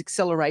 Caleb's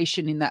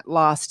acceleration in that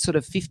last sort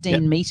of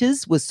 15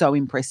 meters was so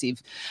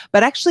impressive.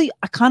 But actually,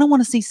 I kind of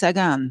want to see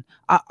Sagan.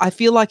 I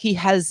feel like he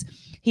has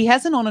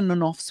an on and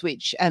an off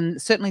switch,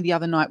 and certainly the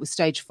other night with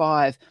stage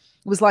 5,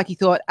 it was like he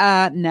thought,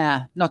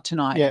 nah, not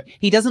tonight. Yeah.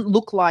 He doesn't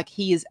look like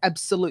he is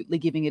absolutely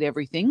giving it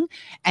everything,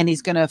 and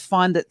he's going to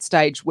find that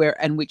stage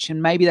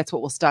and maybe that's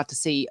what we'll start to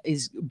see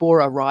is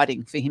Bora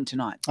riding for him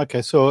tonight.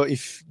 Okay, so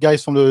if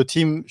guys from the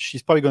team,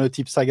 she's probably going to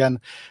tip Sagan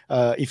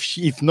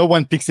if no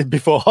one picks it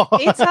before.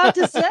 It's hard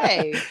to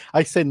say.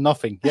 I said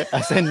nothing. Yeah,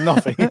 I said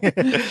nothing.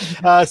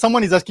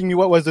 Someone is asking me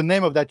what was the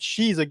name of that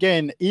cheese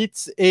again.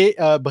 It's a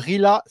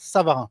Brillat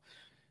Savarin.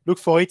 Look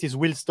for it. It's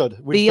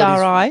Wilstad.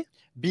 BRI.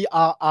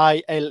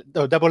 BRILLAT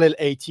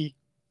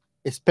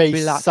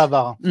space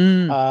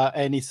Savarin.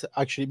 And it's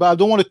actually, but I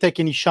don't want to take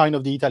any shine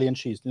of the Italian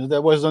cheese.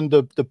 That wasn't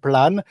the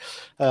plan.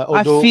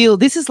 I feel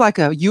this is like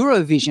a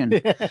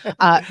Eurovision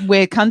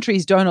where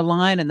countries don't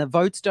align and the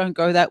votes don't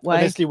go that way.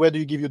 Honestly, where do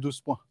you give your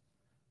 12 points?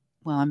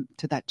 Well, I'm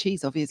to that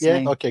cheese, obviously.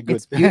 Yeah, okay, good.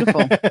 It's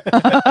beautiful.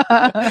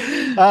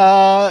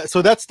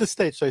 So that's the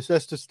stage. So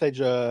that's the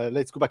stage.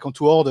 Let's go back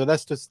onto order.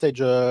 That's the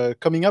stage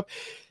coming up.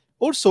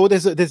 Also,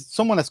 there's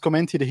someone has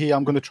commented here.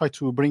 I'm going to try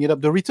to bring it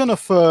up. The return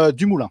of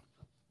Dumoulin.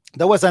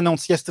 That was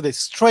announced yesterday,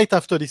 straight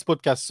after this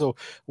podcast. So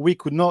we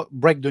could not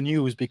break the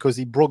news because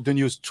he broke the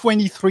news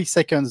 23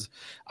 seconds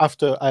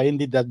after I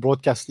ended that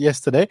broadcast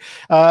yesterday.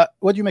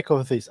 What do you make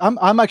of this?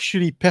 I'm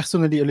actually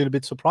personally a little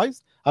bit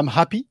surprised. I'm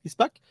happy he's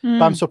back,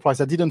 but I'm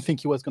surprised. I didn't think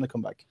he was going to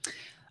come back.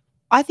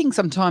 I think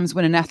sometimes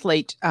when an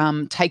athlete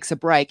takes a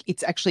break,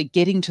 it's actually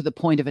getting to the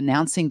point of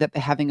announcing that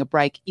they're having a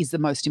break is the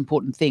most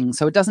important thing.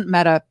 So it doesn't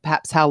matter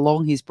perhaps how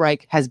long his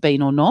break has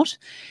been or not.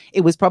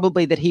 It was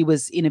probably that he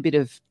was in a bit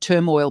of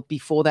turmoil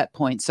before that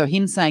point. So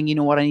him saying, you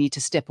know what, I need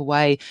to step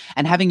away,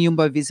 and having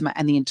Jumbo-Visma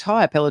and the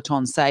entire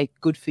peloton say,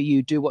 good for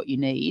you, do what you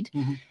need.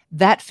 Mm-hmm.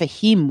 That for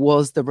him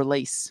was the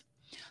release.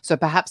 So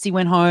perhaps he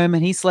went home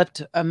and he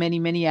slept many,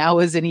 many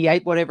hours and he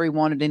ate whatever he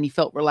wanted and he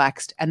felt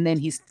relaxed. And then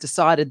he's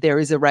decided there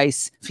is a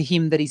race for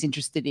him that he's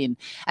interested in.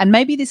 And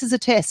maybe this is a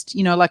test,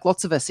 like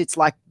lots of us, it's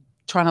like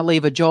trying to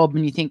leave a job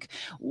and you think,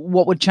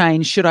 what would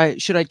change? Should I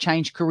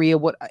change career?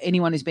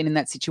 Anyone who's been in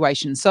that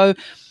situation. So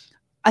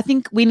I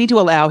think we need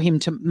to allow him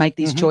to make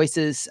these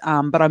choices.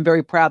 But I'm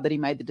very proud that he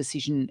made the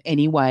decision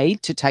anyway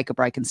to take a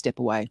break and step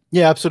away.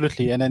 Yeah,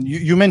 absolutely. And then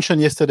you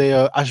mentioned yesterday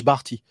Ash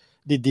Barty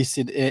did this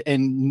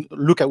and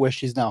look at where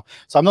she's now.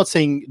 So I'm not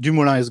saying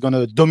Dumoulin is going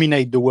to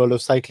dominate the world of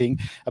cycling,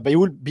 but it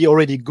would be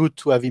already good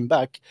to have him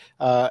back.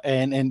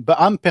 But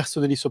I'm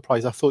personally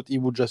surprised. I thought he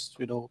would just,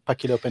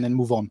 pack it up and then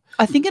move on.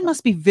 I think it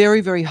must be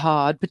very, very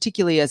hard,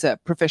 particularly as a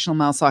professional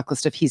male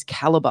cyclist of his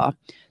caliber,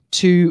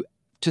 to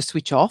to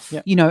switch off.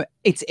 Yeah. You know,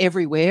 it's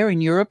everywhere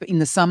in Europe in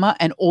the summer,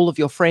 and all of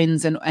your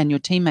friends and your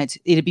teammates.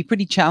 It'd be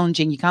pretty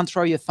challenging. You can't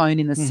throw your phone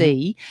in the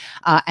sea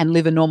and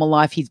live a normal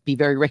life. He'd be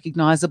very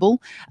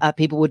recognizable.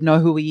 People would know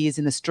who he is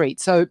in the street.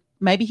 So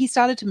maybe he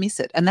started to miss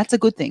it, and that's a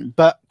good thing.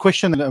 But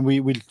question, and we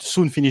will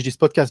soon finish this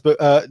podcast, but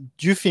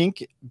do you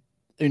think,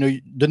 you know,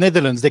 the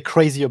Netherlands, they're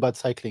crazy about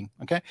cycling,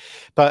 okay?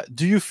 But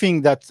do you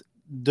think that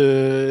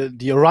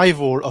the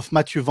arrival of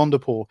Mathieu van der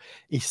Poel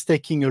is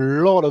taking a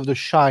lot of the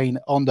shine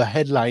on the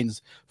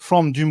headlines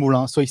from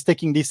Dumoulin? So he's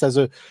taking this as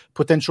a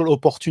potential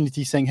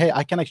opportunity, saying, hey,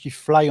 I can actually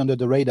fly under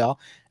the radar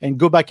and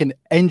go back and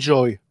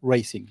enjoy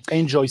racing,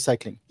 enjoy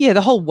cycling. Yeah,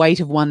 the whole weight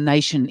of one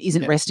nation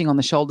isn't resting on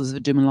the shoulders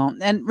of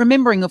Dumoulin. And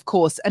remembering, of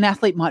course, an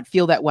athlete might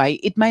feel that way.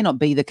 It may not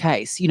be the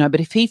case, you know,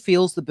 but if he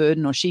feels the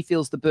burden or she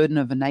feels the burden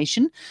of a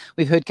nation,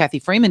 we've heard Cathy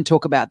Freeman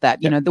talk about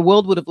that. You know, the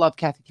world would have loved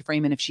Cathy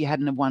Freeman if she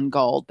hadn't have won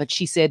gold, but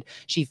she said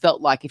she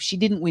felt like if she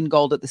didn't win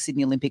gold at the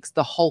Sydney Olympics,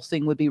 the whole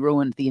thing would be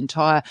ruined. The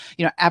entire,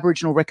 you know,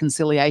 Aboriginal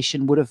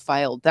reconciliation would have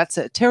failed. That's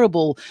a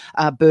terrible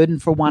burden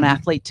for one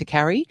athlete to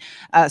carry.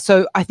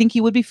 So I think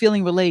he would be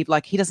feeling relieved,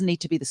 like he doesn't need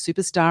to be the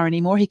superstar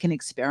anymore. He can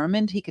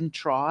experiment, he can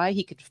try,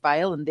 he could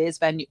fail, and there's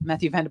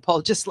Mathieu van der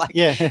Poel just like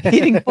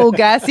hitting full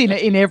gas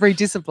in every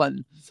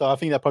discipline. So I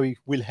think that probably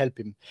will help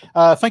him.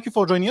 Thank you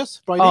for joining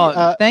us,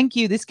 Bridie. Thank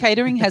you. This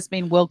catering has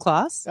been world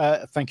class.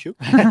 Thank you.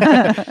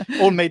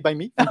 All made by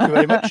me. Thank you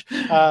very much.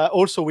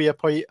 Also, we are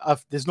probably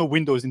there's no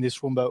windows in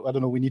this room, but I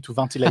don't know, we need to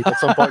ventilate at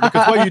some point,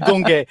 because what you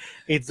don't get,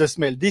 it's the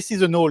smell. This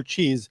is an old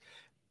cheese,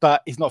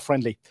 but it's not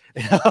friendly.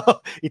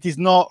 It is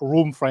not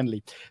room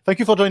friendly. Thank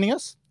you for joining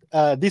us.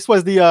 This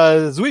was the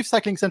Zwift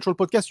Cycling Central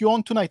podcast. You're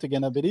on tonight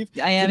again, I believe.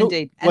 I am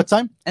indeed. What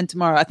time? And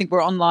tomorrow. I think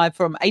we're on live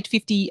from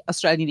 8:50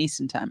 Australian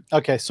Eastern Time.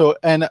 Okay, so,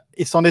 and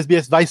it's on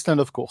SBS Viceland,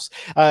 of course.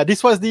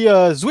 This was the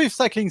Zwift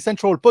Cycling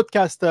Central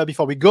podcast.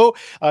 Before we go,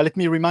 let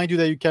me remind you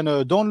that you can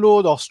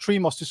download or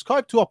stream or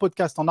subscribe to our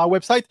podcast on our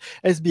website,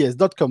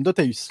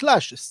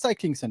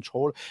 sbs.com.au/cycling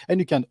central. And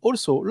you can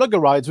also log a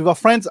ride with our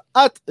friends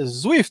at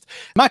Zwift.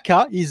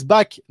 Macca is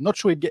back. Not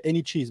sure he'd get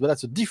any cheese, but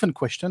that's a different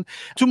question.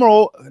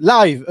 Tomorrow,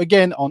 live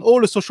again on all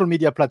the social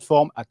media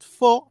platforms at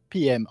 4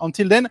 p.m.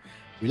 Until then,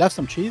 we'll have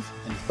some cheese,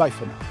 and bye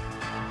for now.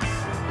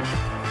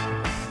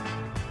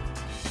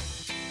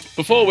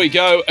 Before we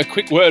go, a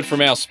quick word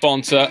from our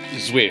sponsor,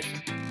 Zwift.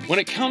 When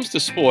it comes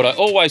to sport, I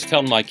always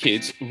tell my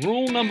kids,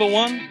 rule number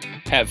one,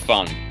 have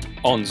fun.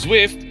 On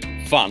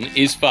Zwift, fun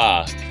is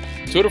fast.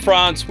 Tour de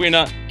France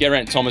winner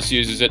Geraint Thomas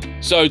uses it,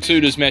 so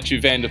too does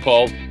Mathieu van der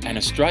Poel, and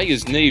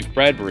Australia's Niamh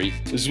Bradbury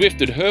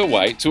Zwifted her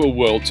way to a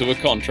World Tour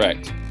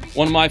contract.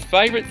 One of my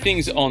favourite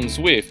things on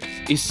Zwift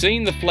is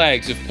seeing the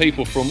flags of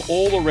people from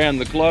all around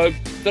the globe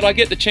that I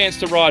get the chance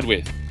to ride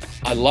with.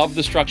 I love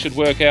the structured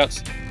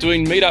workouts,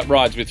 doing meet-up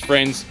rides with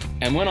friends,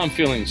 and when I'm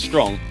feeling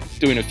strong,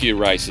 doing a few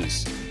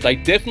races. They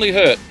definitely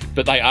hurt,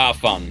 but they are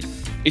fun.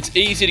 It's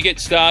easy to get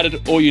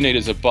started. All you need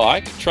is a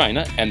bike,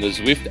 trainer, and the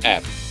Zwift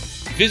app.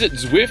 Visit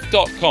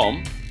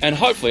Zwift.com, and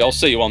hopefully I'll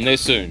see you on there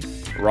soon.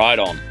 Ride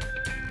on.